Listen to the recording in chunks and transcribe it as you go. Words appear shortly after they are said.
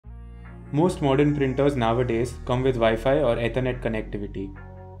Most modern printers nowadays come with Wi-Fi or Ethernet connectivity.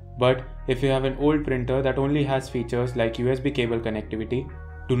 But if you have an old printer that only has features like USB cable connectivity,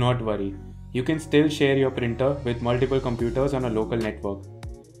 do not worry. You can still share your printer with multiple computers on a local network.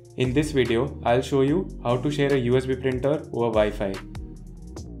 In this video, I'll show you how to share a USB printer over Wi-Fi.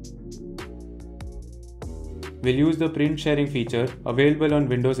 We'll use the print sharing feature available on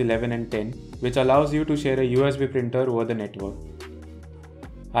Windows 11 and 10, which allows you to share a USB printer over the network.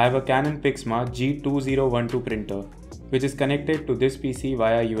 I have a Canon Pixma G2012 printer, which is connected to this PC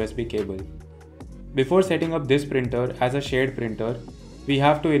via USB cable. Before setting up this printer as a shared printer, we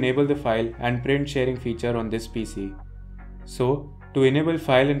have to enable the file and print sharing feature on this PC. So, to enable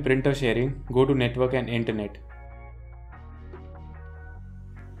file and printer sharing, go to Network and Internet.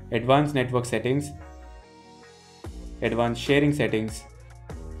 Advanced Network Settings, Advanced Sharing Settings.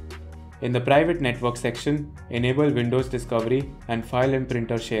 In the Private Network section, enable Windows Discovery and File and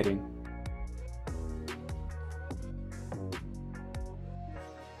Printer Sharing.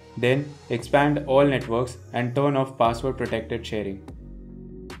 Then, expand all networks and turn off password protected sharing.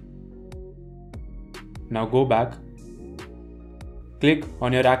 Now go back. Click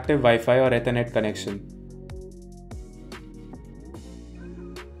on your active Wi-Fi or Ethernet connection.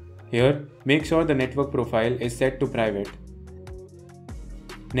 Here, make sure the network profile is set to private.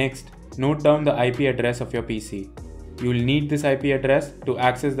 Next, note down the IP address of your PC. You will need this IP address to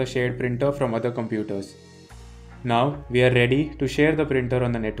access the shared printer from other computers. Now, we are ready to share the printer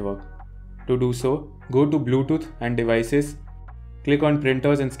on the network. To do so, go to Bluetooth and Devices, click on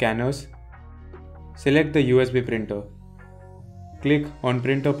Printers and Scanners, select the USB printer. Click on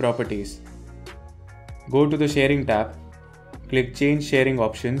Printer Properties. Go to the Sharing tab, click Change Sharing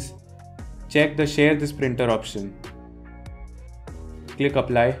Options, check the Share this printer option. Click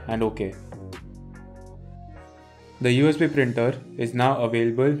Apply and OK. The USB printer is now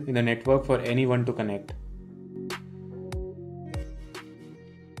available in the network for anyone to connect.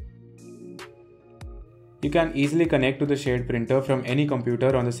 You can easily connect to the shared printer from any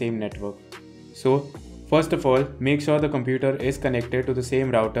computer on the same network. So, first of all, make sure the computer is connected to the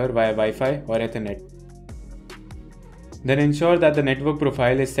same router via Wi-Fi or Ethernet. Then ensure that the network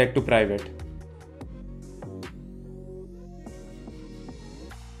profile is set to private.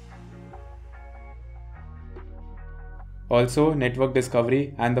 Also, network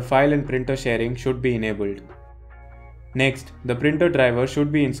discovery and the file and printer sharing should be enabled. Next, the printer driver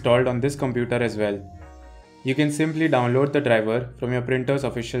should be installed on this computer as well. You can simply download the driver from your printer's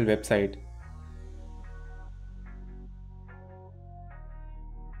official website.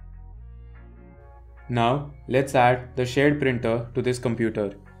 Now, let's add the shared printer to this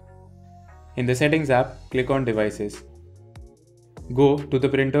computer. In the Settings app, click on Devices. Go to the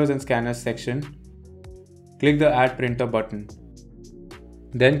Printers and Scanners section. Click the Add Printer button.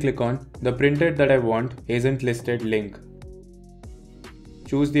 Then click on The printer that I want isn't listed link.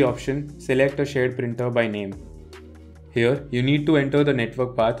 Choose the option Select a shared printer by name. Here, you need to enter the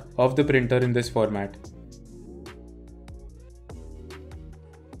network path of the printer in this format.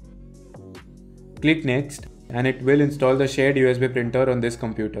 Click Next and it will install the shared USB printer on this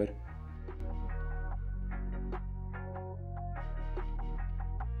computer.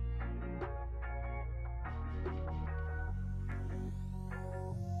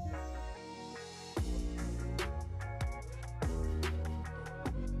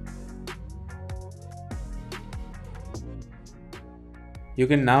 You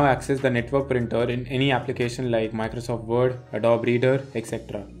can now access the network printer in any application like Microsoft Word, Adobe Reader,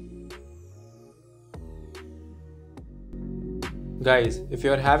 etc. Guys, if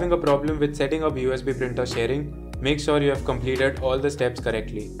you are having a problem with setting up USB printer sharing, make sure you have completed all the steps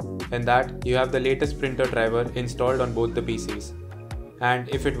correctly and that you have the latest printer driver installed on both the PCs. And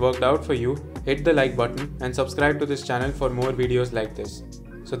if it worked out for you, hit the like button and subscribe to this channel for more videos like this.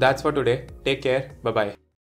 So that's for today. Take care. Bye bye.